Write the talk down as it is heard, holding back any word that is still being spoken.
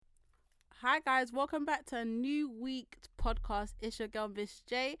Hi guys, welcome back to a new week podcast. It's your girl Miss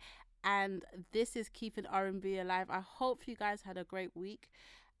J, and this is Keeping R&B Alive. I hope you guys had a great week,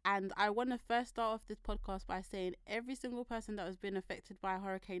 and I want to first start off this podcast by saying every single person that has been affected by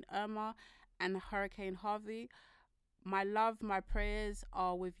Hurricane Irma and Hurricane Harvey, my love, my prayers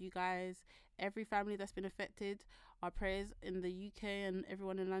are with you guys. Every family that's been affected, our prayers in the UK and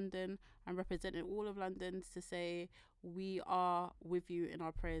everyone in London. I'm representing all of London to say we are with you in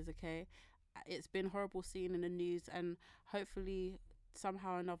our prayers, okay? It's been horrible seeing in the news, and hopefully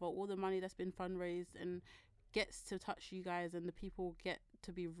somehow or another all the money that's been fundraised and gets to touch you guys, and the people get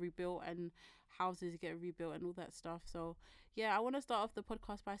to be rebuilt and houses get rebuilt and all that stuff. So yeah, I want to start off the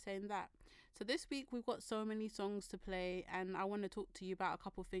podcast by saying that. So this week we've got so many songs to play, and I want to talk to you about a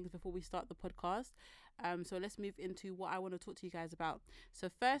couple of things before we start the podcast. So let's move into what I want to talk to you guys about. So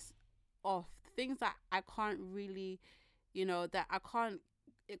first off, things that I can't really, that I can't,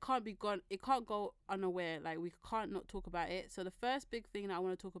 it can't be gone, it can't go unaware, like we can't not talk about it. So the first big thing that I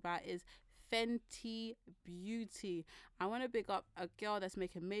want to talk about is Fenty Beauty. I want to big up a girl that's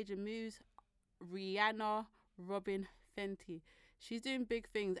making major moves, Rihanna Robin Fenty. She's doing big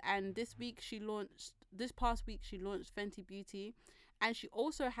things, and this past week she launched Fenty Beauty, and she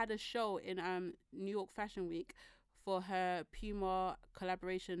also had a show in New York Fashion Week for her Puma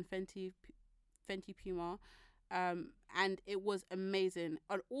collaboration, Fenty Puma. And it was amazing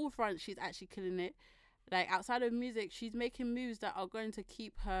on all fronts. She's actually killing it. Like, outside of music, she's making moves that are going to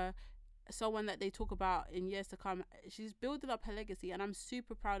keep her someone that they talk about in years to come. She's building up her legacy, and I'm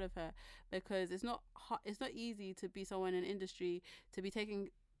super proud of her, because it's not easy to be someone in industry, to be taken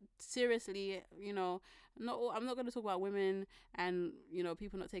seriously. I'm not going to talk about women and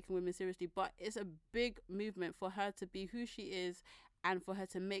people not taking women seriously, but it's a big movement for her to be who she is and for her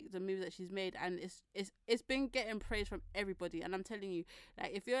to make the moves that she's made, and it's been getting praise from everybody. And I'm telling you,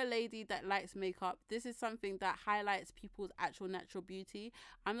 like, if you're a lady that likes makeup, this is something that highlights people's actual natural beauty.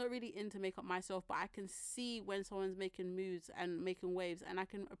 I'm not really into makeup myself, but I can see when someone's making moves and making waves, and I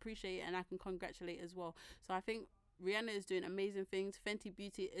can appreciate it and I can congratulate as well. So I think Rihanna is doing amazing things. Fenty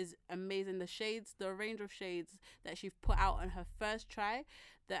Beauty is amazing. The range of shades that she's put out on her first try,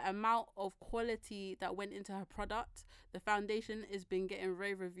 the amount of quality that went into her product, the foundation has been getting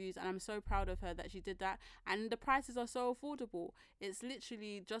rave reviews, and I'm so proud of her that she did that. And the prices are so affordable. It's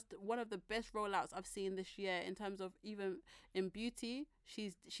literally just one of the best rollouts I've seen this year in terms of, even in beauty.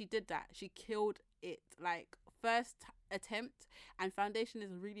 She did that. She killed it. Like, first attempt, and foundation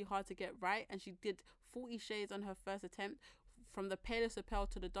is really hard to get right, and she did 40 shades on her first attempt, from the palest of pale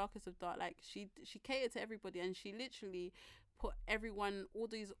to the darkest of dark. Like, she catered to everybody, and she literally put everyone, all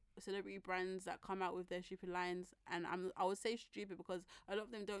these celebrity brands that come out with their stupid lines, and I would say stupid because a lot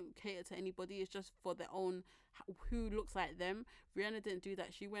of them don't cater to anybody. It's just for their own, who looks like them. Rihanna didn't do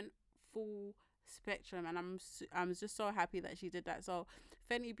that. She went full spectrum, and I'm just so happy that she did that. So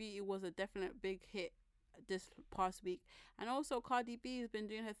Fenty Beauty was a definite big hit this past week. And also Cardi B has been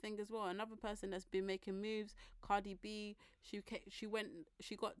doing her thing as well. Another person that's been making moves, Cardi B. She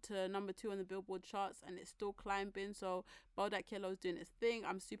got to number 2 on the Billboard charts, and it's still climbing. So Bodak Yellow's doing its thing.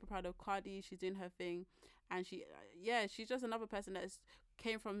 I'm super proud of Cardi. She's doing her thing, and she's just another person that's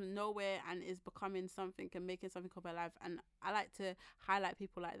came from nowhere and is becoming something and making something of her life. And I like to highlight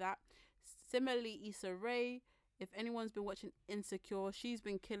people like that. Similarly, Issa Rae, if anyone's been watching Insecure, she's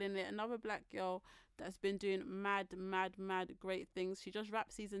been killing it. Another black girl that's been doing mad great things. She just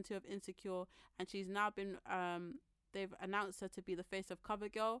wrapped season 2 of Insecure, and she's now been they've announced her to be the face of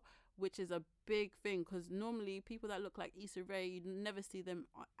CoverGirl, which is a big thing, because normally people that look like Issa Rae, you never see them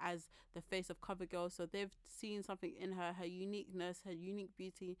as the face of CoverGirl. So they've seen something in her uniqueness, her unique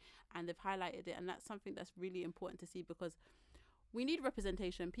beauty, and they've highlighted it. And that's something that's really important to see, because we need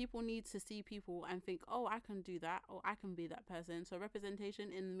representation. People need to see people and think, oh, I can do that, or I can be that person. So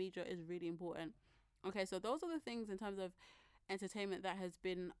representation in the media is really important. Okay, so those are the things in terms of entertainment that has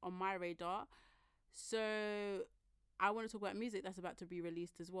been on my radar. So I want to talk about music that's about to be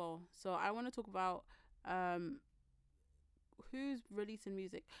released as well. So I want to talk about who's releasing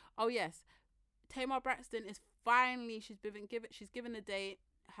music. Oh yes, Tamar Braxton is finally, she's given a date.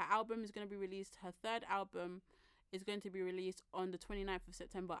 Her album is going to be released. Her third album is going to be released on the 29th of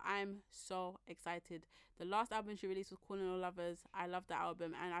September. I'm so excited. The last album she released was Calling All Lovers. I love that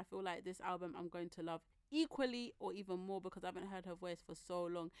album, and I feel like this album I'm going to love equally or even more, because I haven't heard her voice for so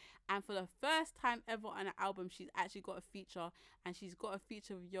long. And for the first time ever on an album, she's actually got a feature, and she's got a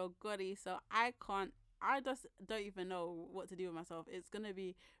feature with Yo Gotti. So I just don't even know what to do with myself. It's going to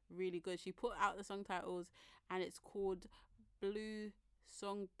be really good. She put out the song titles, and it's called Bluebird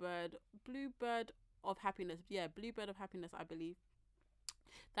of Happiness. Yeah, Bluebird of Happiness, I believe.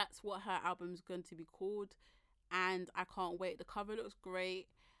 That's what her album's going to be called, and I can't wait. The cover looks great.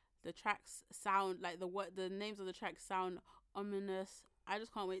 The tracks sound like the names of the tracks sound ominous. I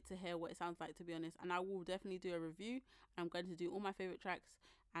just can't wait to hear what it sounds like, to be honest. And I will definitely do a review. I'm going to do all my favorite tracks,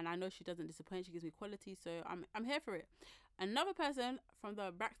 and I know she doesn't disappoint. She gives me quality, so I'm here for it. Another person from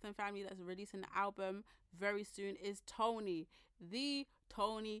the Braxton family that's releasing the album very soon is Toni, the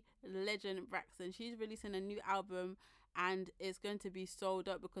Toni legend Braxton. She's releasing a new album, and it's going to be sold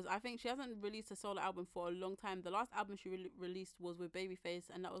up because I think she hasn't released a solo album for a long time. The last album she released was with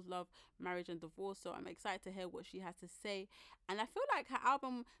Babyface, and that was Love, Marriage and Divorce. So I'm excited to hear what she has to say. And I feel like her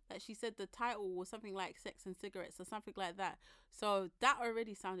album, that she said the title was something like Sex and Cigarettes or something like that. So that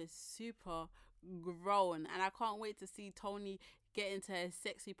already sounded super grown, and I can't wait to see Toni get into her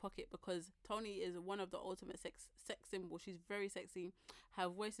sexy pocket, because Toni is one of the ultimate sex symbols. She's very sexy, her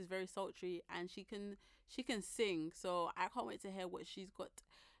voice is very sultry, and she can sing. So I can't wait to hear what she's got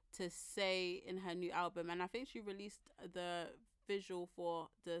to say in her new album. And I think she released the visual for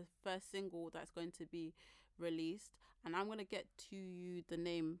the first single that's going to be released, and I'm going to get to you the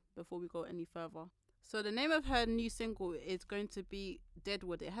name before we go any further. So the name of her new single is going to be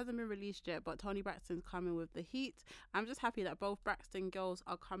Deadwood. It hasn't been released yet, but Toni Braxton's coming with the heat. I'm just happy that both Braxton girls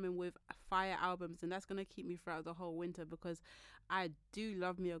are coming with fire albums, and that's going to keep me throughout the whole winter, because I do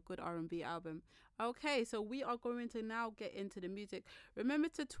love me a good R&B album. Okay, so we are going to now get into the music. Remember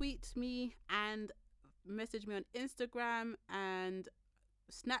to tweet me and message me on Instagram, and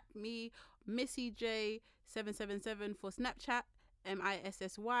snap me MissyJ777 for Snapchat,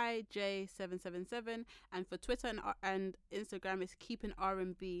 MISSYJ777, and for Twitter and Instagram is Keeping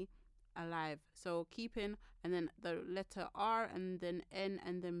R&B Alive. So Keeping and then the letter R and then N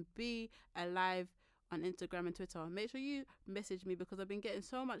and then B Alive on Instagram and Twitter. Make sure you message me, because I've been getting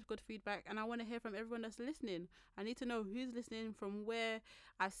so much good feedback, and I want to hear from everyone that's listening. I need to know who's listening, from where.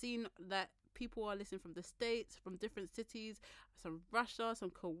 I've seen that people are listening from the States, from different cities, some Russia, some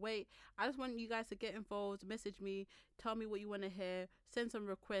Kuwait. I just want you guys to get involved. Message me, tell me what you want to hear, send some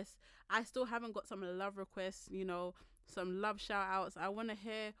requests. I still haven't got some love requests, some love shout outs. I want to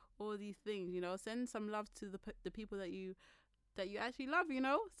hear all these things, send some love to the people that you actually love,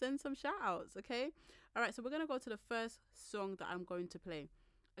 send some shout outs. Okay, all right, so we're gonna go to the first song that I'm going to play.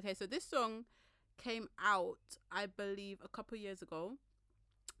 Okay, so this song came out, I believe, a couple years ago,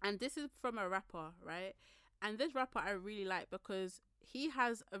 and this is from a rapper, right? And this rapper I really like, because he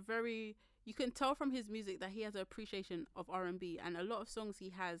has you can tell from his music that he has an appreciation of R&B, and a lot of songs he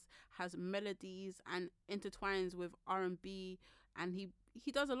has melodies and intertwines with R&B, and he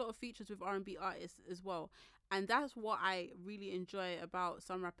does a lot of features with R&B artists as well. And that's what I really enjoy about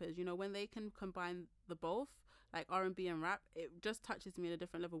some rappers, when they can combine the both, like R&B and rap. It just touches me at a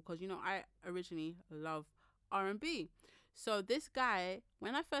different level, because I originally love R&B. So this guy,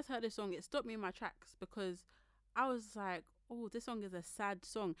 when I first heard this song, it stopped me in my tracks, because I was like, oh, this song is a sad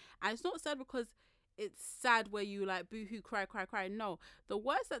song. And it's not sad because it's sad where you like boo-hoo, cry, cry, cry. No, the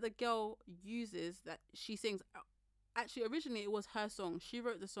words that the girl uses, that she sings, actually originally it was her song. She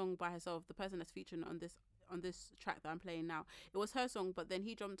wrote the song by herself. The person that's featuring on this track that I'm playing now, it was her song, but then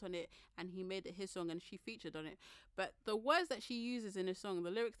he jumped on it and he made it his song, and she featured on it. But the words that she uses in the song,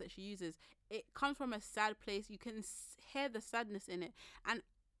 the lyrics that she uses, it comes from a sad place. You can hear the sadness in it, and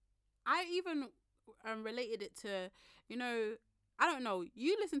I even related it to, I don't know,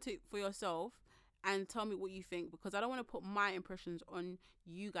 you listen to it for yourself and tell me what you think, because I don't want to put my impressions on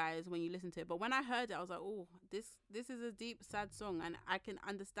you guys when you listen to it. But when I heard it, I was like, oh, this is a deep, sad song, and I can't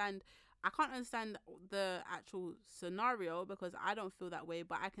understand the actual scenario, because I don't feel that way,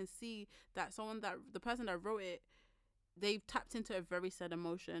 but I can see that the person that wrote it, they've tapped into a very sad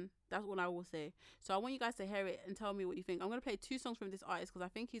emotion. That's what I will say. So I want you guys to hear it and tell me what you think. I'm going to play 2 songs from this artist, because I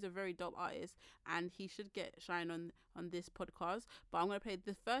think he's a very dope artist and he should get shine on this podcast. But I'm going to play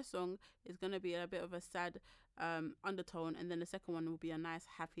the first song. Is going to be a bit of a sad undertone, and then the second one will be a nice,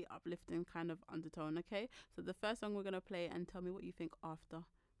 happy, uplifting kind of undertone. Okay, so the first song we're going to play, and tell me what you think after.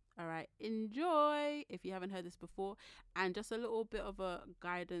 All right, enjoy if you haven't heard this before. And just a little bit of a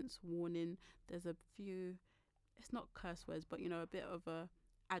guidance warning, there's a few, it's not curse words, but a bit of a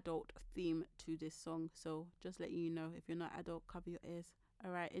adult theme to this song. So just let you know, if you're not adult, cover your ears.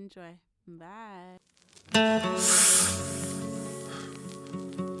 All right, enjoy. Bye.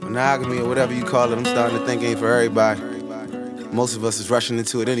 Monogamy, or whatever you call it, I'm starting to think ain't for everybody. Most of us is rushing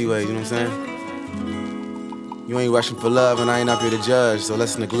into it anyway, you know what I'm saying? You ain't rushing for love, and I ain't up here to judge, so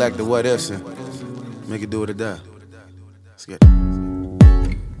let's neglect the what ifs and make it do what it does. Let's get it.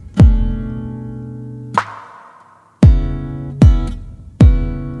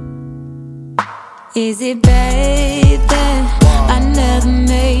 Is it bad that I never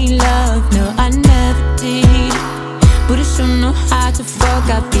made love, no, I never did. But I sure know how to fuck.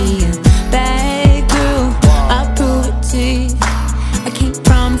 I'll be a bad girl, I'll prove it to you. I can't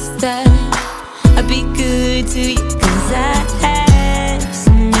promise that I'll be good to you, 'cause I had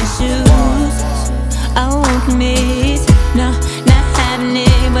some issues I won't admit. No, not having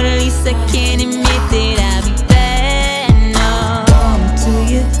it, but at least I can admit that I'll be bad, no, to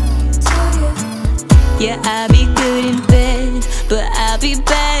you. Yeah, I'll be good in bed, but I'll be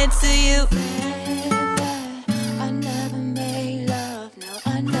bad to you. I never made love, no,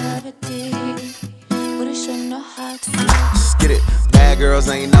 I never did. But I sure know how to. Let's get it. Bad girls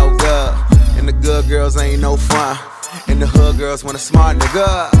ain't no good, and the good girls ain't no fun. And the hood girls want a smart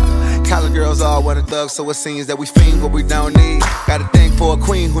nigga. College girls all want a thug, so it seems that we fiend what we don't need. Got a thing for a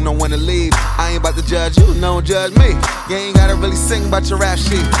queen who don't wanna leave. I ain't about to judge you, don't judge me. You ain't gotta really sing about your rap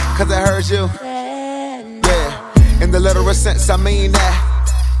sheet, 'cause I heard you. Yeah, in the literal sense, I mean that.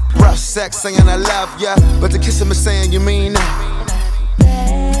 Rough sex saying I love ya, but the kiss him is saying you mean that.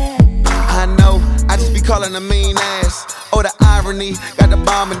 I know, I just be calling a mean ass. Oh, the irony, got the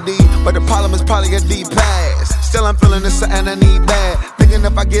bomb in D, but the problem is probably a deep pass. Still I'm feeling this something I need bad. Thinking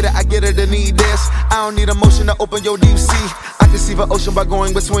if I get it, I need this. I don't need emotion to open your deep sea. I can see the ocean by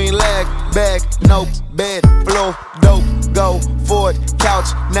going between leg, bag, no, bed, flow, dope, go, forward, couch,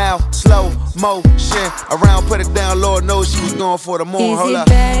 now, slow motion. Around, put it down, Lord knows she was going for the moon. Hold up.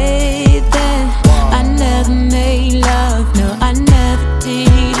 Baby, I never made love, no, I never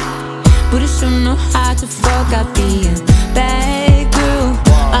did. But I sure know how to fuck. I'll be a bad girl,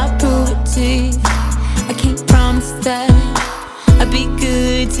 I'll prove it to you. I can't promise that I'll be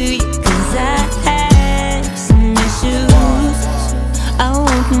good to you, 'cause I had some issues I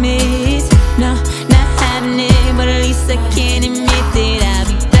won't admit. No, not having it, but at least I can admit that I'll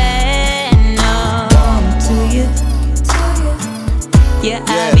be bad, no, to you. Yeah,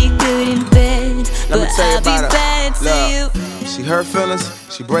 I'll be good in bed, but I'll be bad to you. She hurt feelings,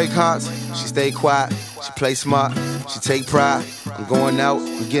 she break hearts, she stay quiet, she play smart, she take pride. I'm going out,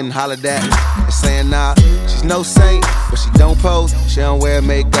 I'm getting hollered at, and saying nah. She's no saint, but she don't pose. She don't wear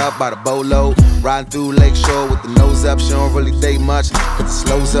makeup by the boatload. Riding through Lakeshore with the nose up, she don't really date much, 'cause it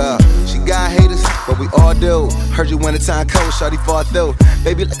slows up. She got haters, but we all do. Heard you when the time cold, shawty fought through.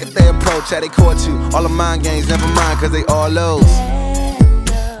 Baby, look at their approach, how they caught you. All the mind games, never mind, 'cause they all lose.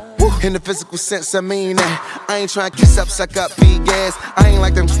 In the physical sense, I mean that. I ain't tryna kiss up, suck up, feed gas. I ain't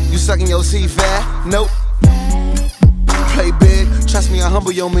like them, you sucking your C-fat. Nope. Play big, trust me, I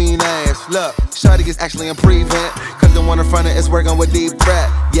humble your mean ass. Look, shawty is actually in prevent, 'cause the one in front of is working with deep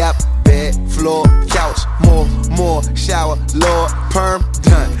breath. Yep, bed, floor, couch, more, shower, Lord, perm,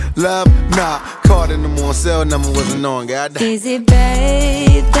 done. Love, nah, called in the morning, cell number wasn't on, goddamn. Is it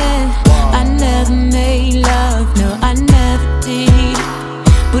baby? I never made love, no, I never did.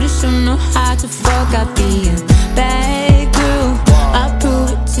 But I sure know how to fuck. I'll be a bad girl, I'll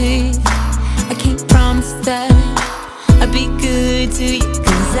prove it to you. I can't promise that I'll be good to you,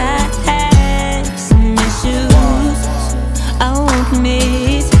 'cause I had some issues I won't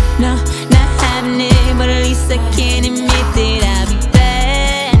admit. No, not having it, but at least I can admit that I'll be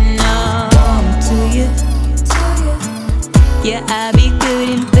bad, no, to you. Yeah, I'll be good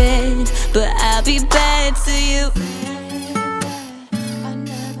in bed, but I'll be bad to you.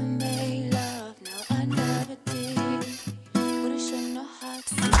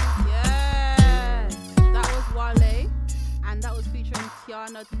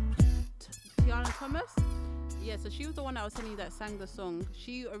 Tiana Thomas. Yeah, so she was the one that was telling you that sang the song.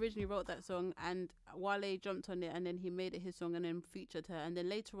 She originally wrote that song, and Wale jumped on it, and then he made it his song, and then featured her. And then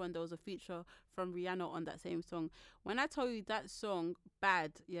later on, there was a feature from Rihanna on that same song. When I tell you that song,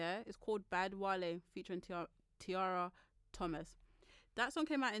 Bad, yeah, it's called Bad, Wale featuring Tiara Thomas. That song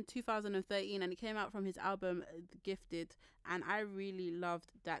came out in 2013, and it came out from his album Gifted, and I really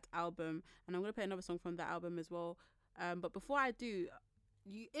loved that album. And I'm gonna play another song from that album as well. But before I do,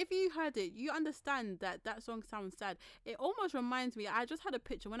 if you heard it, you understand that that song sounds sad. It almost reminds me, I just had a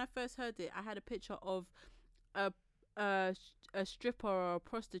picture when I first heard it. I had a picture of a stripper or a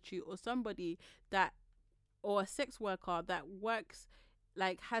prostitute or somebody that, or a sex worker that works,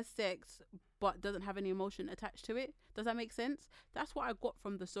 like has sex but doesn't have any emotion attached to it. Does that make sense? That's what I got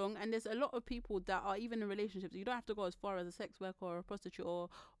from the song. And there's a lot of people that are even in relationships. You don't have to go as far as a sex worker or a prostitute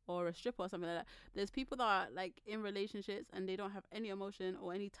or a stripper or something like that. There's people that are like in relationships and they don't have any emotion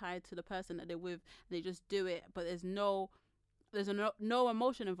or any tie to the person that they're with. They just do it, but there's no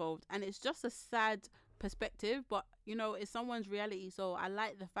emotion involved, and it's just a sad perspective. But you know, it's someone's reality. So I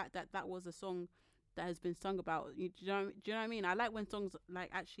like the fact that that was a song that has been sung about. Do you know what I mean? I like when songs like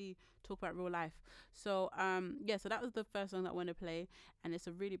actually talk about real life. So so that was the first song that I want to play, and it's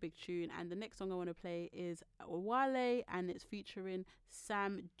a really big tune. And the next song I want to play is Wale, and it's featuring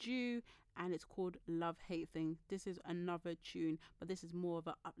Sam Dew, and it's called Love Hate Thing. This is another tune, but this is more of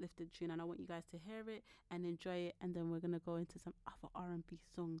an uplifted tune, and I want you guys to hear it and enjoy it, and then we're gonna go into some other R&B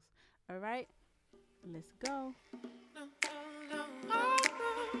songs. All right, let's go.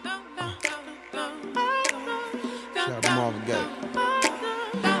 Shout out to Marvin Gaye.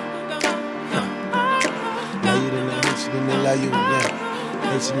 Love you, then they hate you, then they love you again.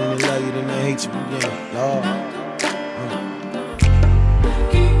 Hate you, then they love you, then they hate you again. Lord.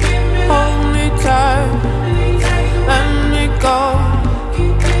 Hold me tight, let me go.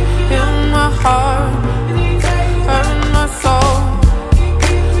 Heal my heart, hurt my soul.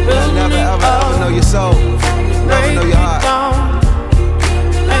 You never ever know your soul. Never know your heart.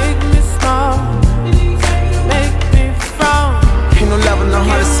 Make me smile, make me frown. Ain't no love in the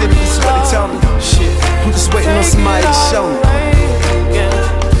heart of the city, that's what they tell me. Shit, I'm just waiting on somebody to show me.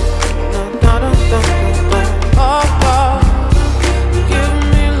 Give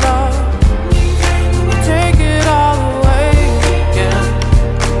me love, take it all away.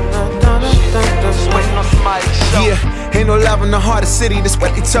 Just waiting on somebody to show me. Yeah. Ain't no love in the heart of the city, that's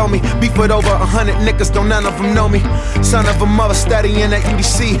what they told me. Beef with over 100 niggas, don't none of them know me. Son of a mother studying at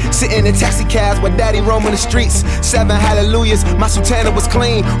UDC, sitting in taxi cabs with daddy roaming the streets. 7 hallelujahs, my sultana was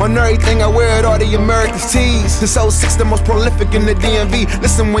clean. On everything I wear it, all the Americans tease. This 06 the most prolific in the DMV.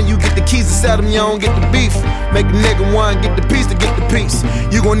 Listen, when you get the keys to sell them, you don't get the beef. Make a nigga one, get the piece to get the piece.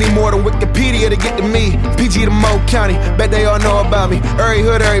 You gon' need more than Wikipedia to get to me. PG to Mo County, bet they all know about me. Every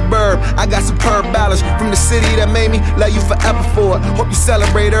hood, every burb, I got superb balance. From the city that made me love you forever for it. Hope you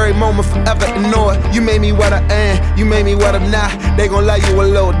celebrate every moment forever and know it. You made me what I am, you made me what I'm not. They gon' love you a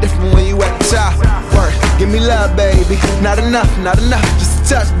little different when you at the top. Work, give me love, baby. Not enough, just a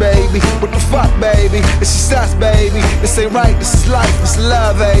touch, baby. What the fuck, baby? This is us, baby. This ain't right, this is life, this is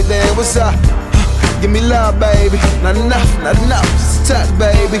love, baby. What's up? Give me love, baby. Not enough, just a touch,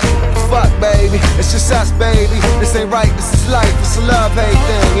 baby. What the fuck, baby? It's just us, baby. This ain't right, this is life, it's a love, hate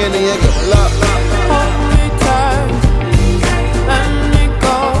thing. In the end, give love. Hold me tight, let me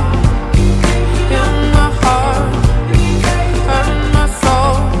go. Heal my heart, hurt my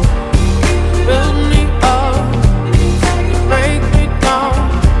soul. Build me up, break me down.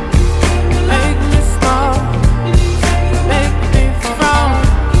 Make me smile, make me frown.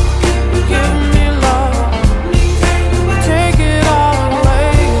 Give me love, take it all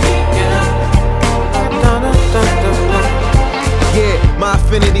away. Yeah, my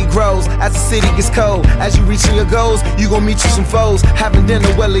affinity grows as the city gets cold. As you reaching your goals, you gon' meet you some foes. Having dinner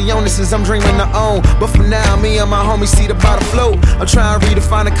with Leonis I'm dreaming to own. But for now, me and my homies see the bottom float. I'm trying to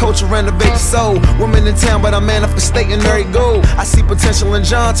redefine the culture, renovate the soul. Women in town, but I'm manifesting every goal. I see potential in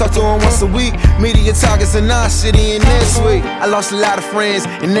John, talk to him once a week. Media targets in our city and this week. I lost a lot of friends,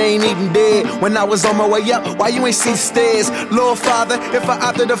 and they ain't even dead. When I was on my way up, why you ain't see the stairs? Lord Father, if I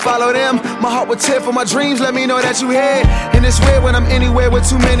opted to follow them, my heart would tear for my dreams, let me know that you here. And it's weird when I'm anywhere with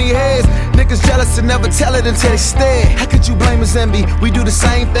too many heads. Niggas jealous and never tell it until they stare. How could you blame us, envy? We do the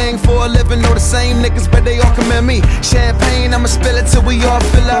same thing for a living, know the same niggas, but they all commend me. Champagne, I'ma spill it till we all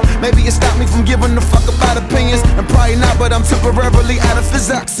fill up. Maybe it stopped me from giving a fuck about opinions, and probably not, but I'm temporarily out of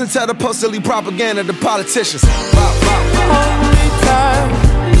physics and tell the post silly propaganda to politicians. Hold me tight,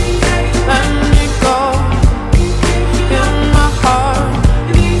 let me go. Heal my heart,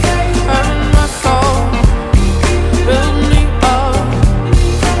 hurt my soul. Build me up,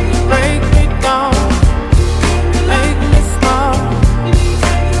 break me down. Make me smile,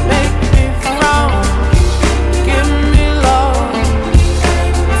 make me frown. Give me love,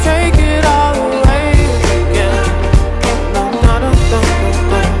 take it all away.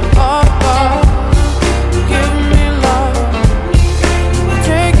 Give me love,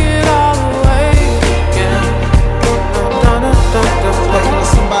 take it all away.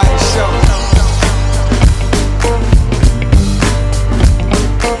 Somebody show me.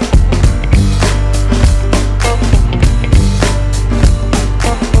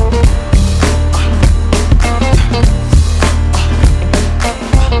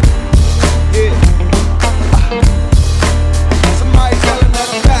 Somebody tell him that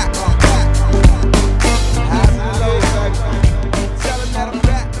I'm back. Highs and lows, baby. Tell him that I'm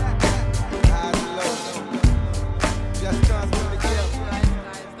back. Highs and lows. Just cause we're together. Guys,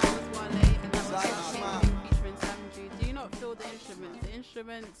 that was Wale, and that was featuring Sam Dew. Do you not feel the instruments? The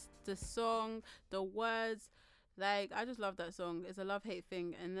instruments, the song, the words, Like, I just love that song. It's a love-hate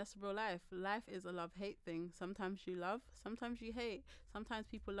thing, and that's real life. Life is a love-hate thing. Sometimes you love, sometimes you hate. Sometimes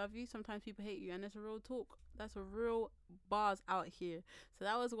people love you, sometimes people hate you, and it's a real talk. That's a real bars out here. So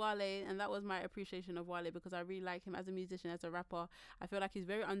that was Wale, and that was my appreciation of Wale, because I really like him as a musician, as a rapper. I feel like he's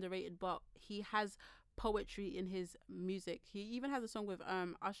very underrated, but he has poetry in his music. He even has a song with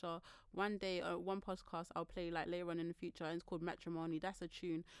Usher. One day, one podcast I'll play like later on in the future, and it's called Matrimony. That's a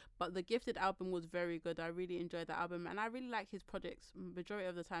tune. But the Gifted album was very good. I really enjoyed that album, and I really like his projects. Majority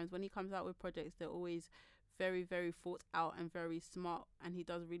of the times when he comes out with projects, they're always very, very thought out and very smart, and he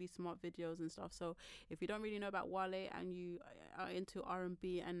does really smart videos and stuff. So if you don't really know about Wale and you are into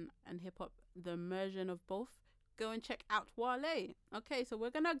R&B and hip hop, the immersion of both, go and check out Wale. Okay, so we're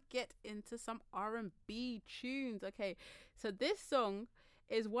gonna get into some R&B tunes. Okay, so this song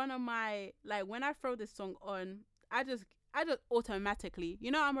is one of my, like, when I throw this song on, I just automatically, you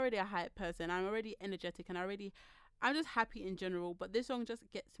know, I'm already a hype person, I'm already energetic, and I'm just happy in general, but this song just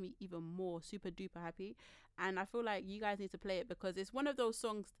gets me even more super duper happy. And I feel like you guys need to play it, because it's one of those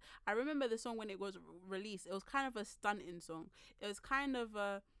songs. I remember the song when it was released, it was kind of a stunting song. It was kind of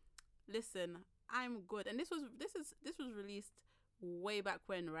a, listen, I'm good. And this was released way back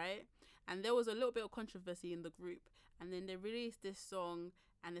when, right? And there was a little bit of controversy in the group, and then they released this song,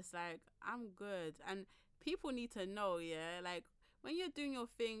 and it's like, I'm good. And people need to know, yeah, like, when you're doing your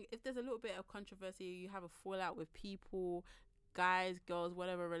thing, if there's a little bit of controversy, you have a fallout with people, guys, girls,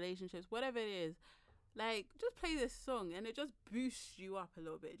 whatever, relationships, whatever it is, like, just play this song, and it just boosts you up a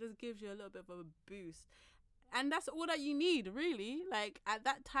little bit. It just gives you a little bit of a boost. And that's all that you need, really. Like, at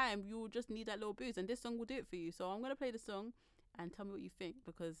that time, you will just need that little boost, and this song will do it for you. So I'm going to play the song and tell me what you think,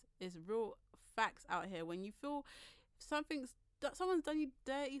 because it's real facts out here. When you feel someone's done you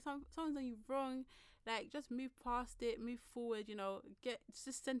dirty, someone's done you wrong, like, just move past it, move forward, you know,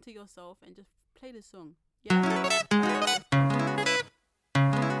 just center yourself and just play the song. Yeah.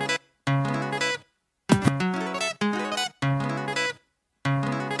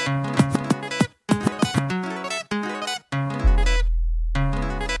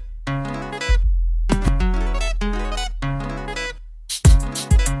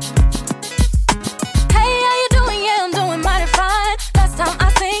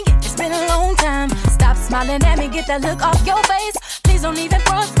 Smiling at me, get that look off your face. Please don't even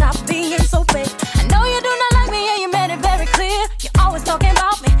front, stop being so fake. I know you do not like me and you made it very clear. You're always talking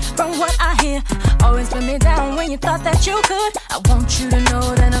about me from what I hear. Always put me down when you thought that you could. I want you to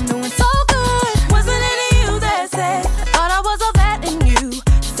know that I'm doing so good. Wasn't it you that said, I thought I was all that in you?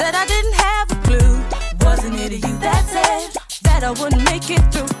 Said I didn't have a clue. Wasn't it you that said that I wouldn't make it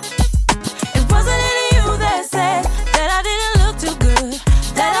through? It wasn't it you that said that I didn't look too good,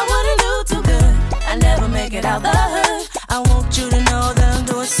 that I wouldn't do too good. I never make it out the hood. I want you to know that I'm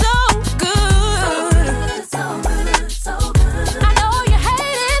doing so good. So good, so good. I know you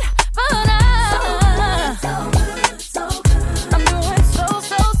hate it, but so good, so good. I'm doing so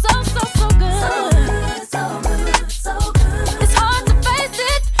good. So good, so good. It's hard to face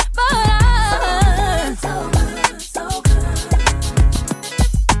it, but so good.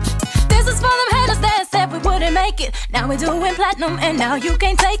 This is for them haters that said we wouldn't make it. Now we're doing platinum and now you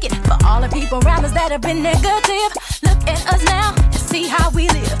can't take it. For all the people around us that have been negative, look at us now and see how we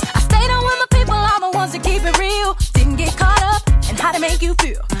live. I stayed on with my people, all the ones that keep it real. Didn't get caught up in how to make you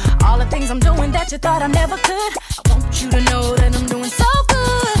feel. All the things I'm doing that you thought I never could. I want you to know that I'm doing so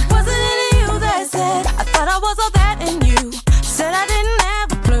good. Wasn't it you that said I thought I was all that in you? Said I didn't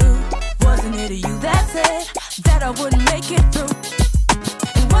have a clue. Wasn't it you that said that I wouldn't make it through?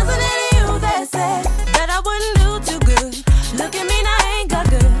 And wasn't it you that said that I wouldn't do too good? Look at me now, I ain't got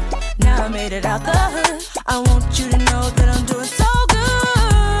good. Now I made it out the hood. I want you to know that I'm doing so good.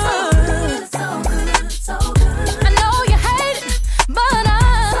 So good, so good. I know you hate it, but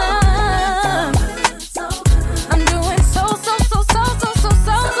I'm doing so good.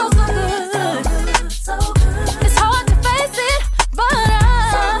 So good. It's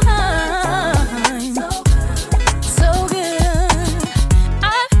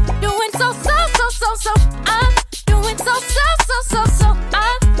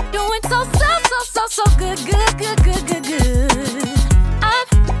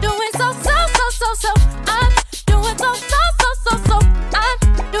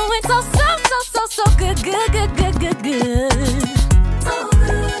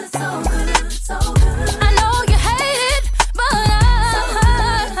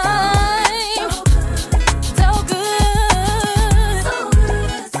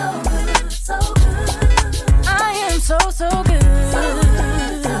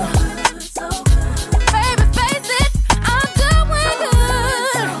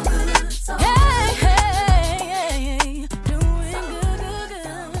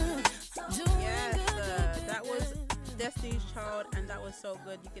was so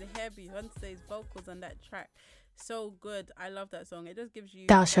good. You can hear Beyonce's vocals on that track. So good. I love that song. It just gives you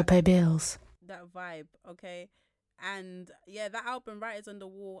Thou shalt pay bills. that vibe, okay? And yeah, that album, Writers on the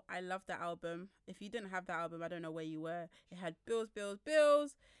Wall, I love that album. If you didn't have that album, I don't know where you were. It had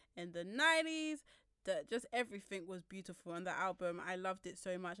bills in the 90s. Just everything was beautiful on that album. I loved it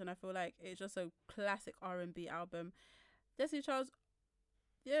so much, and I feel like it's just a classic R&B album. Destiny Child,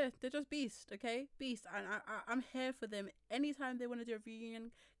 yeah, they're just beast, okay? Beast. And I'm here for them. Anytime they want to do a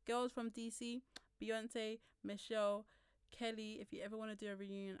reunion, girls from DC, Beyonce, Michelle, Kelly, if you ever want to do a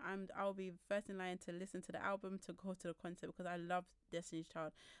reunion, I'll be first in line to listen to the album, to go to the concert, because I love Destiny's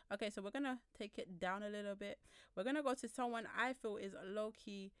Child. Okay, so we're gonna take it down a little bit. We're gonna go to someone I feel is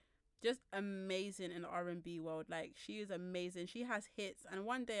low-key just amazing in the R&B world. Like, she is amazing. She has hits, and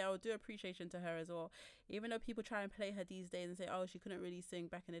one day I'll do appreciation to her as well, even though people try and play her these days and say, oh, she couldn't really sing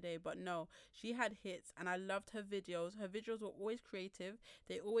back in the day. But no, she had hits, and I loved her videos. Her videos were always creative.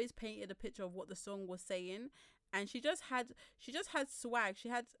 They always painted a picture of what the song was saying, and she just had swag. She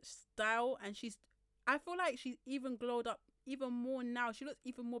had style, and I feel like she's even glowed up even more now. She looks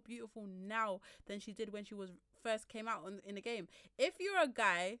even more beautiful now than she did when she was first came out in the game. If you're a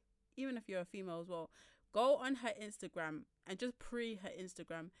guy, even if you're a female as well, go on her Instagram and just pre her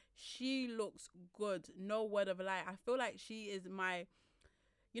Instagram. She looks good. No word of a lie. I feel like she is my,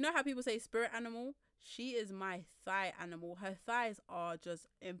 you know how people say spirit animal? She is my thigh animal. Her thighs are just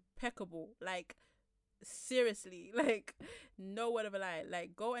impeccable. Like, seriously, like, no word of a lie.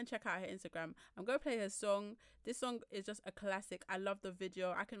 Like, go and check out her Instagram. I'm gonna play her song. This song is just a classic. I love the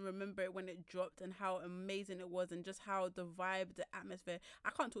video. I can remember it when it dropped and how amazing it was, and just how the vibe, the atmosphere. I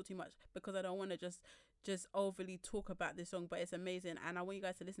can't talk too much because I don't want to just overly talk about this song, but it's amazing, and I want you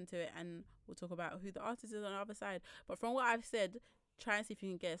guys to listen to it, and we'll talk about who the artist is on the other side. But from what I've said, try and see if you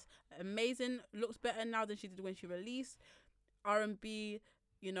can guess. Amazing, looks better now than she did when she released. R&B,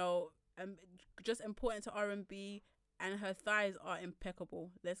 you know, just important to R&B, and her thighs are impeccable.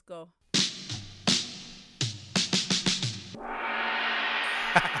 Let's go.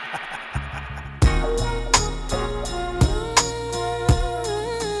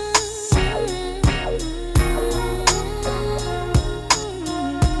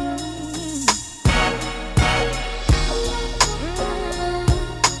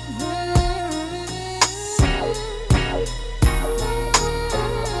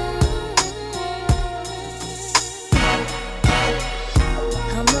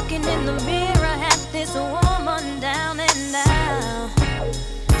 I'm looking in the mirror at this woman down and out.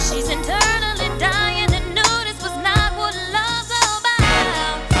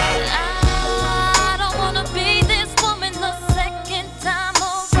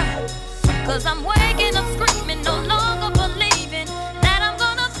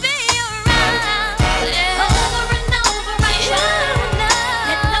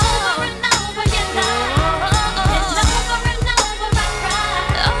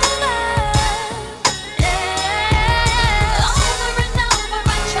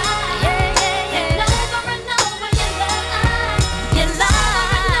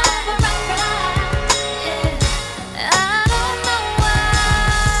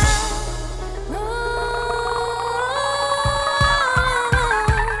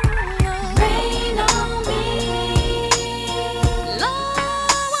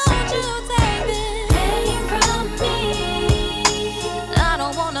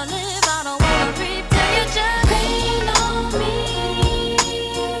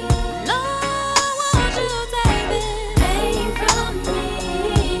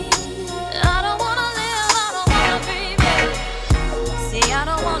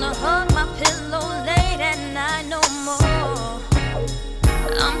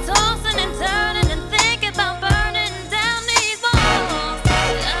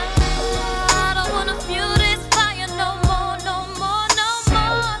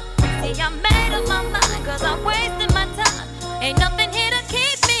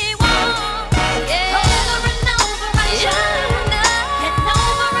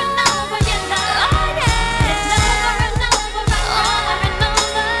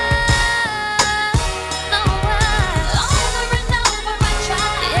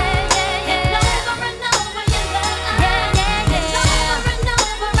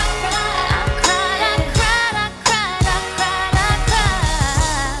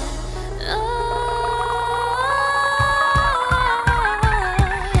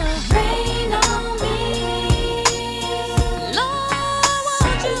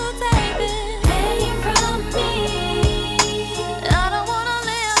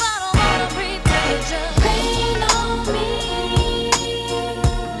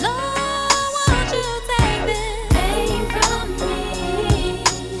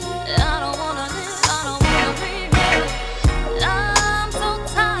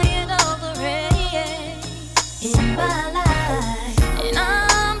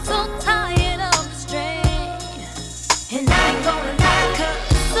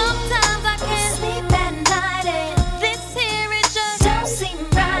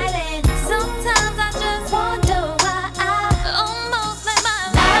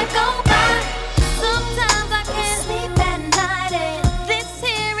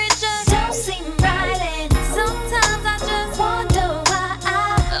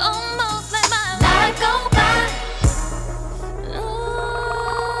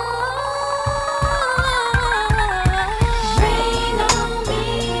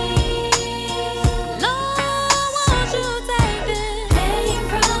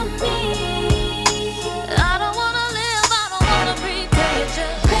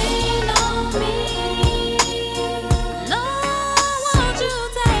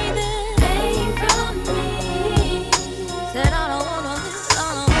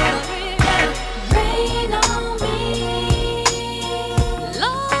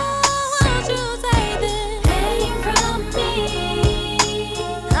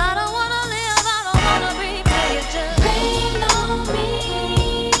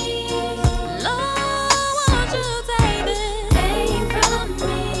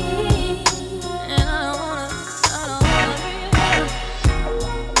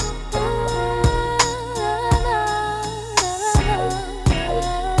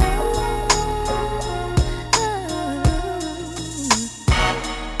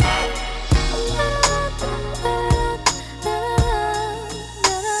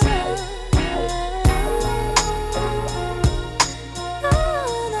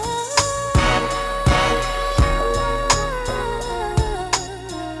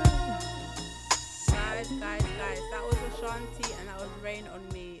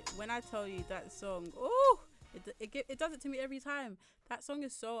 I tell you that song, oh, it does it to me every time. That song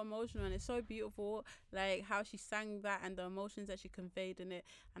is so emotional and it's so beautiful, like how she sang that and the emotions that she conveyed in it.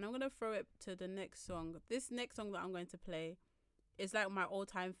 And I'm gonna throw it to the next song. This next song that I'm going to play is like my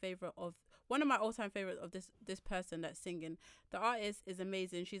all-time favorite of one of my all-time favorites of this person that's singing. The artist is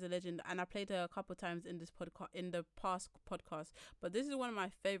amazing. She's a legend, and I played her a couple times in this podcast, in the past podcast. But this is one of my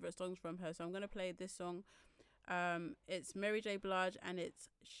favorite songs from her, so I'm gonna play this song. It's Mary J. Blige, and it's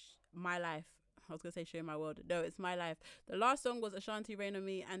My Life. I was gonna say Share My World. No, it's My Life. The last song was Ashanti Rain on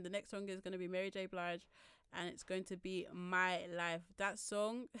Me, and the next song is gonna be Mary J. Blige, and it's going to be My Life. That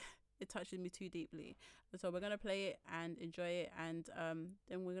song, it touches me too deeply. So we're gonna play it and enjoy it, and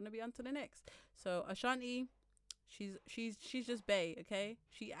then we're gonna be on to the next. So Ashanti, she's just bae, okay?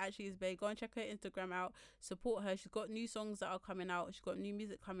 She actually is bae. Go and check her Instagram out. Support her. She's got new songs that are coming out. She's got new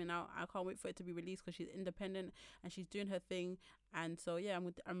music coming out. I can't wait for it to be released because she's independent and she's doing her thing. And so yeah,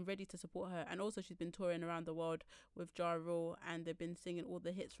 I'm ready to support her. And also she's been touring around the world with Ja Rule, and they've been singing all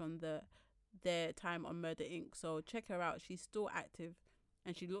the hits from their time on Murder Inc. So check her out. She's still active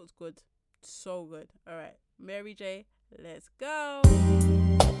and she looks good. So good. All right, Mary J, let's go.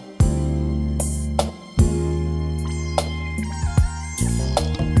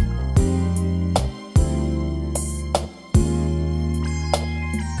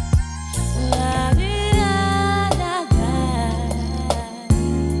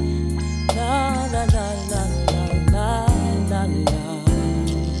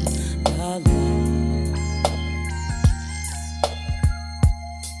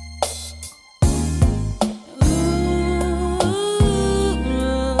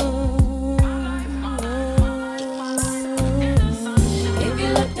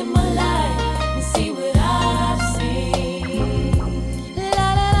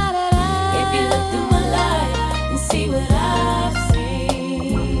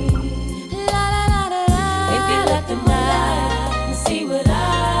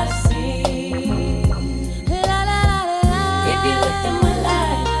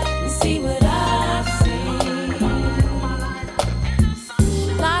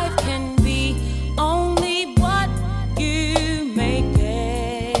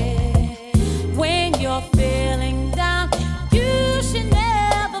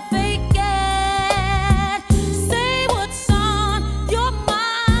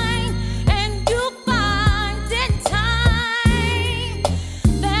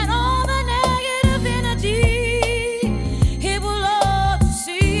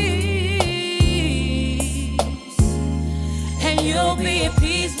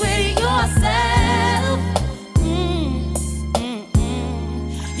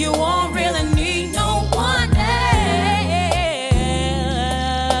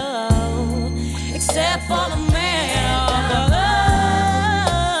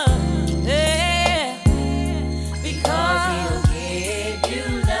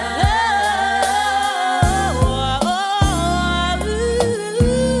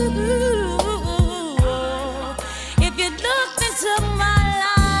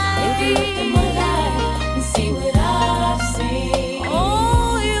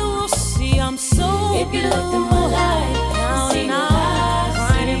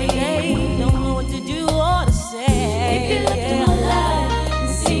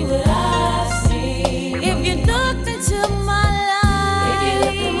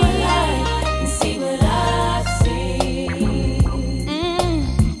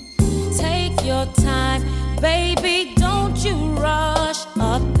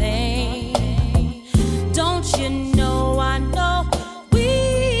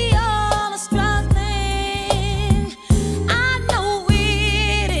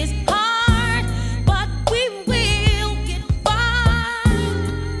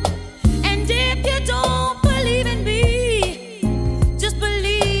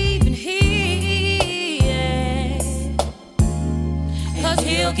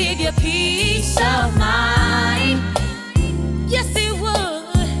 Give you peace of mind. Yes, it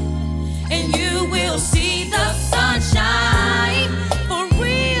would. And you will see the sunshine. For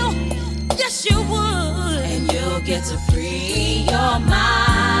real, yes, you would. And you'll get to free your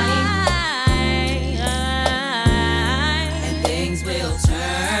mind. And things will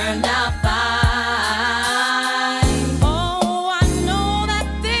turn out fine. Oh, I know that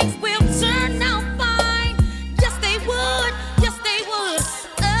things will turn out fine. Yes, they would. Yes, they would.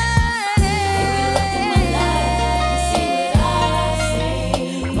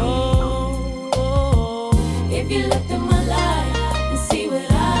 If you looked at my life and see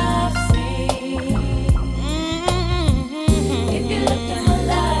what I've seen. If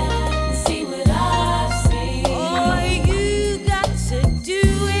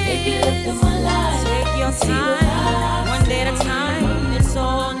time, one day at a time. It's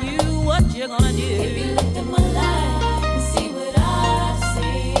all on you, what you're gonna do. If you looked at my life and see what I've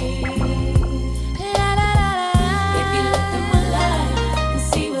seen. La la la la. If you looked at my life and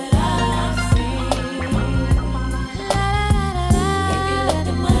see what I've seen. La la la la. If you looked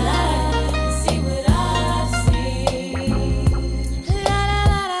at my life and see what I've seen. La la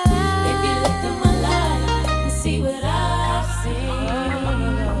la la. If you looked at my life and see what I've seen.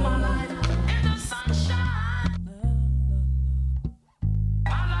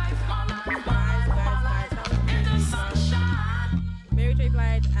 Mary J.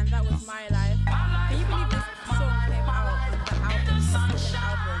 Blige, and that was My Life. Can you believe this song came out on the second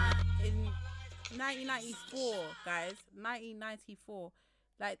album in 1994, guys? 1994.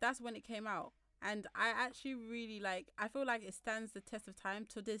 Like, that's when it came out. And I actually really I feel like it stands the test of time.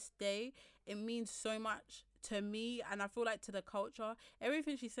 To this day, it means so much to me, and I feel like to the culture.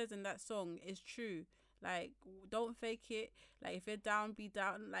 Everything she says in that song is true. Like, don't fake it. Like, if you're down, be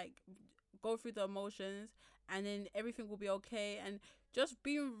down. Like, go through the emotions, and then everything will be okay. And just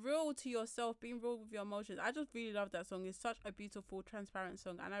being real to yourself, being real with your emotions. I just really love that song. It's such a beautiful, transparent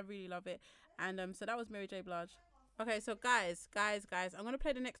song, and I really love it. And so that was Mary J. Blige. Okay, so guys, I'm going to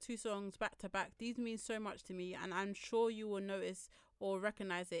play the next two songs back to back. These mean so much to me, and I'm sure you will notice or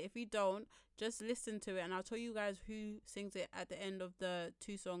recognize it. If you don't, just listen to it, and I'll tell you guys who sings it at the end of the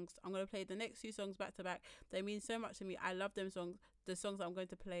two songs. I'm going to play the next two songs back to back. They mean so much to me. I love them songs, the songs that I'm going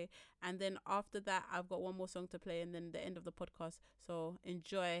to play. And then after that, I've got one more song to play, and then the end of the podcast. So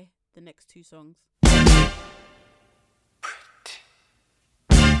enjoy the next two songs.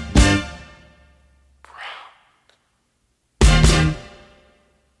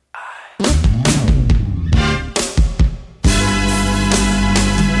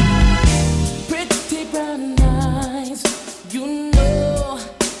 Pretty brown eyes, you know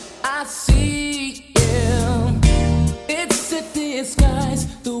I see you. It's a disguise,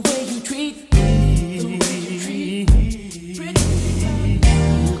 the way you treat me.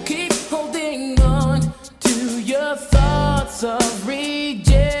 You keep holding on to your thoughts of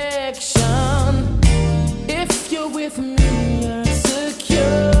rejection. If you're with me, you're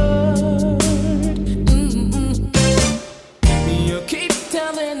secure. You keep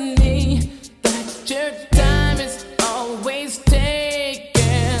telling me that your time is always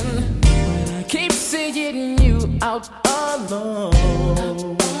taken, but I keep seeing you out alone.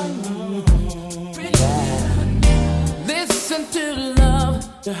 Listen to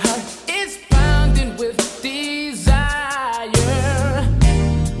love, the heart is pounding with desire,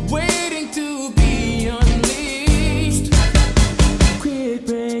 waiting to be unleashed. Quit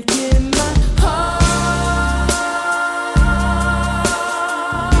breaking my heart,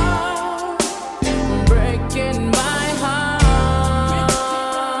 breaking my heart,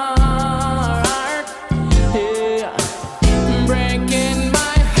 yeah, breaking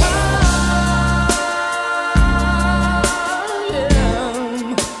my heart, yeah,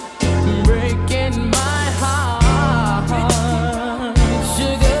 breaking my heart,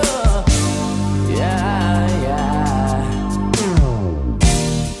 sugar, yeah.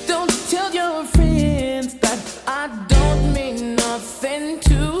 Don't tell your friends that I don't mean nothing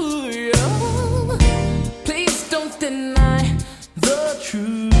to you. Please don't deny the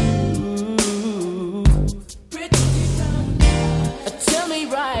truth. Tell me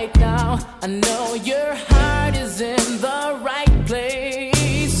right now, I know your heart is in the right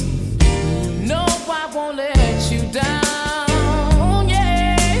place. No, I won't let you down,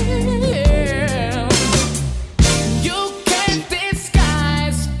 yeah. You can't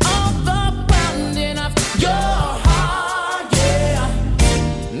disguise all the pounding of your heart, yeah.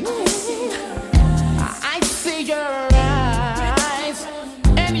 I see your eyes,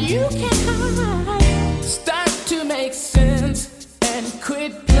 and you can't hide. Start to make sense and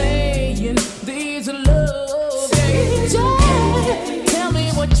quit playing these love games. Tell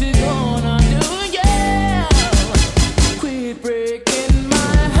me what you're gonna do, yeah. Quit breaking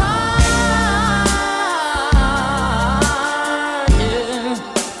my heart, yeah.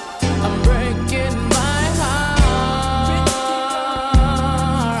 I'm breaking my heart,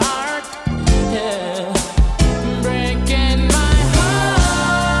 yeah. Breaking my heart,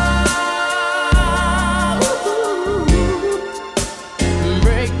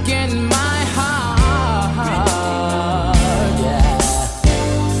 breaking my heart, yeah.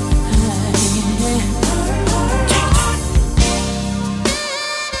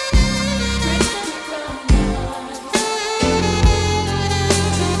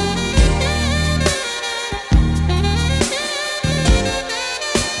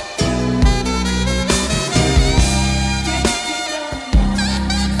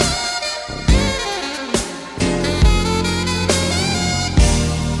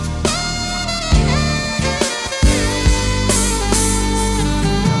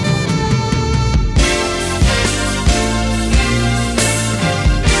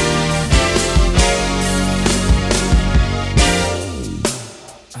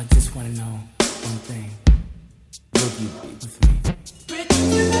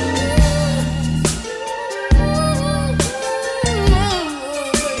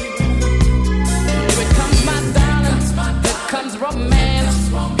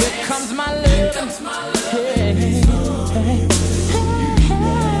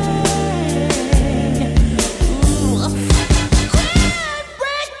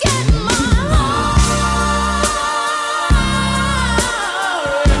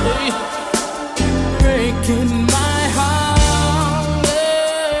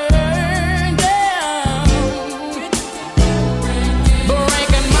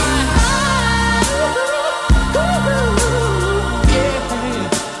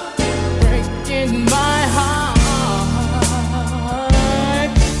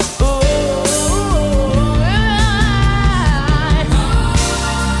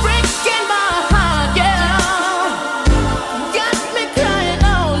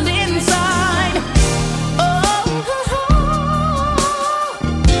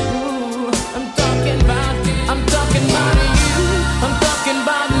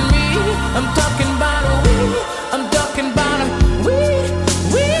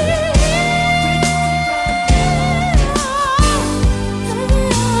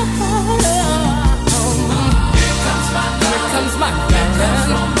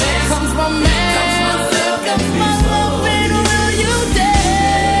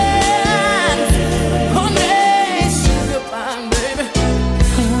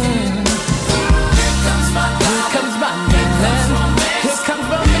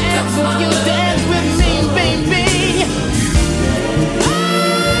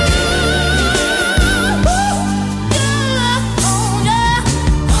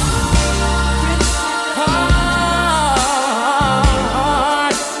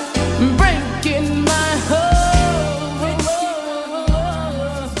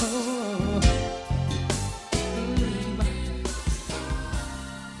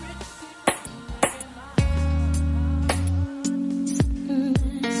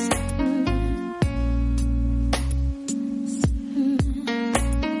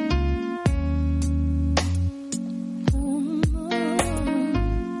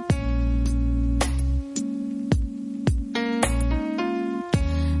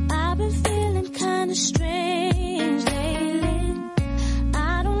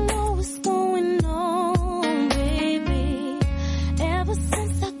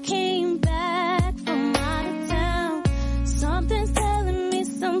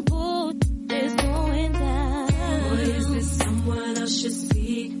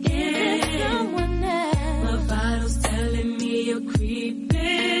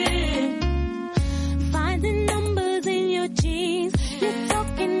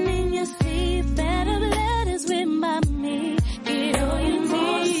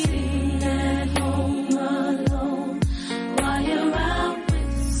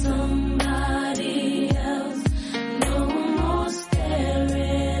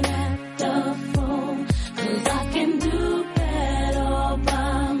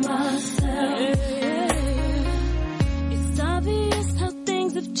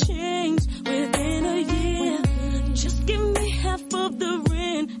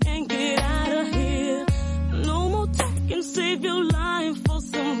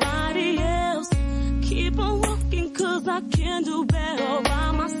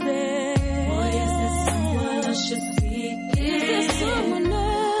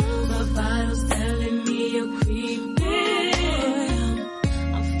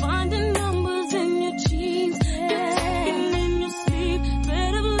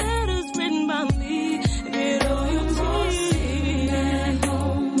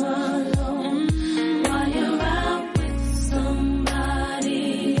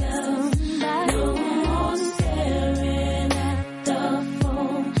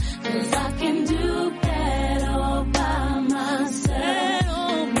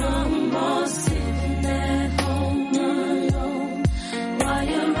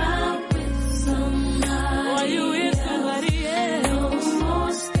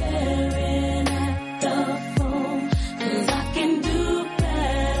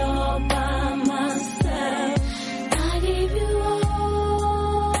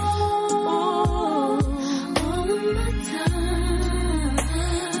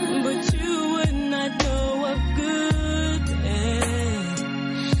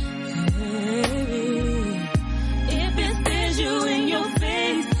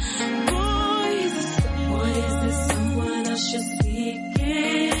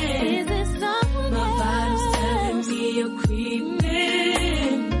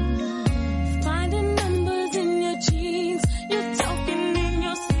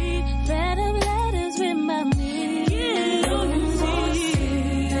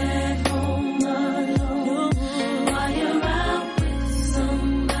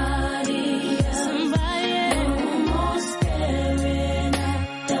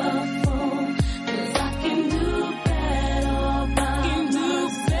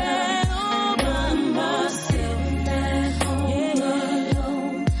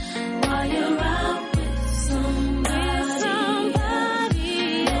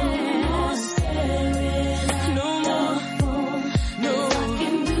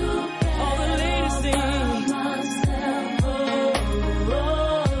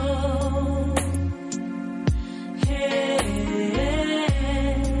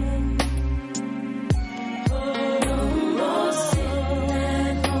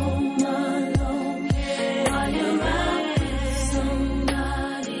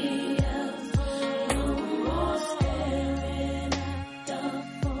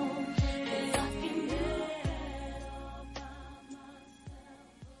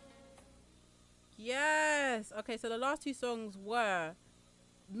 Yes. Okay, so the last two songs were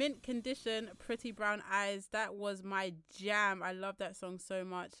Mint Condition, Pretty Brown Eyes. That was my jam. I love that song so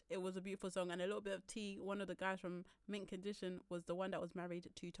much. It was a beautiful song. And a little bit of tea. One of the guys from Mint Condition was the one that was married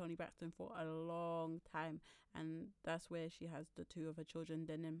to Tony Braxton for a long time. And that's where she has the two of her children,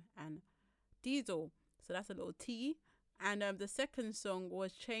 Denim and Diesel. So that's a little tea. And the second song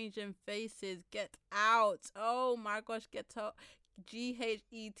was Changing Faces, Get Out. Oh my gosh, Get Out.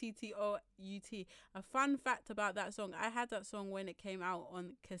 Gettout. A fun fact about that song, I had that song when it came out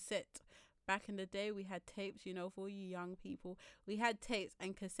on cassette. Back in the day, we had tapes, you know, for you young people. We had tapes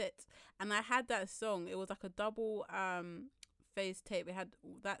and cassettes, and I had that song. It was like a double phase tape. It had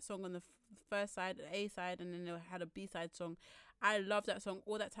that song on the first side, the A side, and then it had a B side song. I loved that song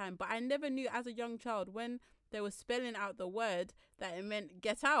all that time, but I never knew as a young child when they were spelling out the word that it meant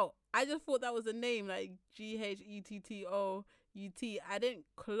get out. I just thought that was a name, like Gettout. I didn't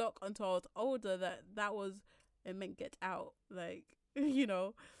clock until I was older that was, it meant get out, like, you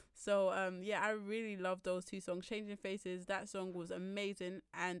know. So yeah, I really love those two songs. Changing Faces, that song was amazing,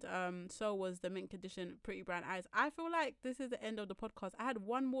 and so was the Mint Condition, Pretty Brown Eyes. I feel like this is the end of the podcast. I had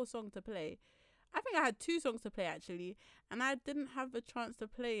one more song to play. I think I had two songs to play actually, and I didn't have a chance to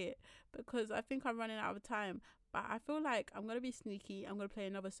play it because I think I'm running out of time. But I feel like I'm going to be sneaky. I'm going to play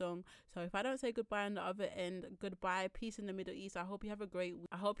another song. So if I don't say goodbye on the other end, goodbye, peace in the Middle East. I hope you have a great week.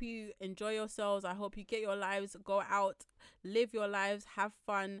 I hope you enjoy yourselves. I hope you get your lives, go out, live your lives, have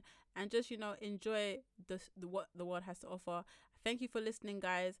fun, and just, you know, enjoy what the world has to offer. Thank you for listening,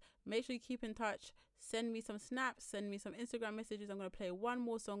 guys. Make sure you keep in touch. Send me some snaps. Send me some Instagram messages. I'm going to play one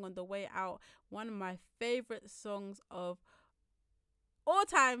more song on the way out. One of my favorite songs of all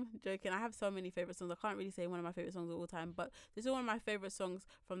time. Joking, I have so many favorite songs. I can't really say one of my favorite songs of all time, but this is one of my favorite songs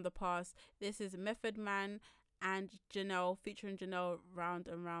from the past. This is Method Man and Janelle, featuring Janelle, Round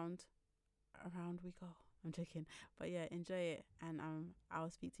and Round. Around we go. I'm joking, but yeah, enjoy it, and I'll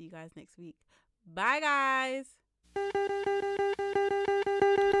speak to you guys next week. Bye, guys.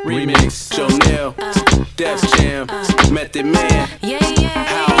 Remix, Jonelle, Def Jam, Method Man. Yeah.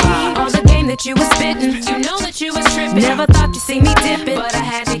 All the game that you was spitting, you know that you was tripping. Never thought you'd see me dipping, but I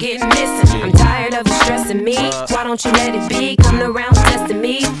had to get missing. I'm tired of you stressing me. Why don't you let it be? Coming around testing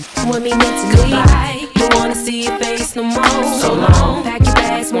me with me mentally. Don't wanna see your face no more. So long. Pack your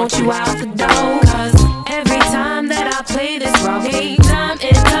bags, want you out the door. Cause every time that I play this rock game, time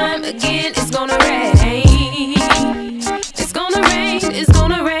and time again, it's gonna rain. It's gonna rain. It's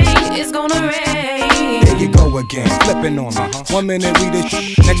gonna rain. It's gonna rain. There you go again, flipping on me. 1 minute we the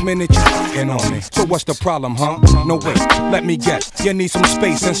next minute you f***ing on me. So what's the problem, huh? No wait, let me guess. You need some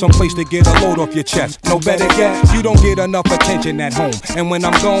space and some place to get a load off your chest. No better yet, you don't get enough attention at home. And when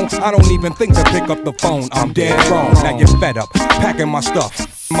I'm gone, I don't even think to pick up the phone. I'm dead wrong, now you're fed up, packing my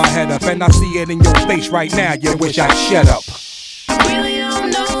stuff, my head up, and I see it in your face right now. You wish I'd shut up. I really don't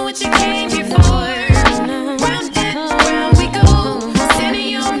know what you came here for. Round and round we go, sending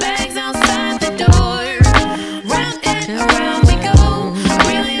your bags outside the door. Round and round we go. I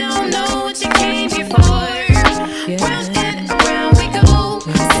really don't know what you came here for. Round and round we go,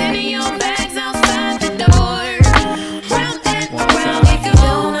 sending your bags outside the door. Round and round we go.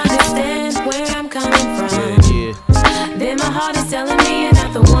 Don't understand where I'm coming from. Then my heart is telling me you're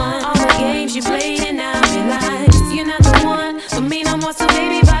not the one. All the games you played and now I realize you're not the one for me no more. So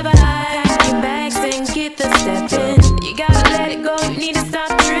baby, bye bye. Pack your bags and get the step in. You gotta let it go. You need to stop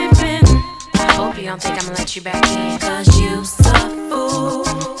tripping. I hope you don't think I'm gonna let you back in. Cause you suck, fool.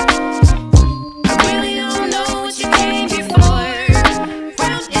 I really don't know what you came here for.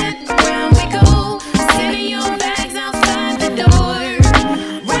 Round and round we go, sending your bags outside the door.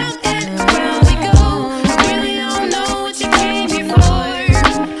 Round and round we go. I really don't know what you came here for.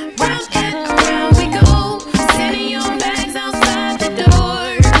 Round and round we go, sending your bags outside the door.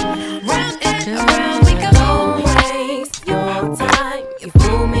 Round and round we go. Don't waste your time. You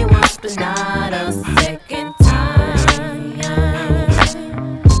fool me once, but not a second time.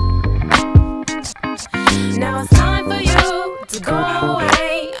 Now it's time for you to go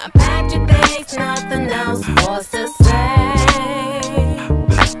away. I packed your things, nothing else was to say.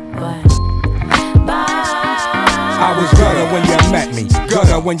 But bye. I was gutter when you met me,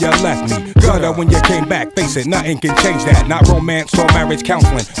 gutter when you left me, gutter when you came back. Face it, nothing can change that. Not romance or marriage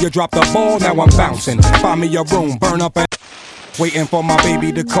counseling. You dropped the ball, now I'm bouncing. Find me a room, burn up and waiting for my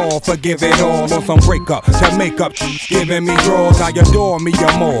baby to call. Forgive it all on some breakup to make up. Giving me draws, I adore me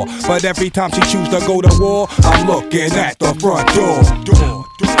or more. But every time she choose to go to war, I'm looking at the front door.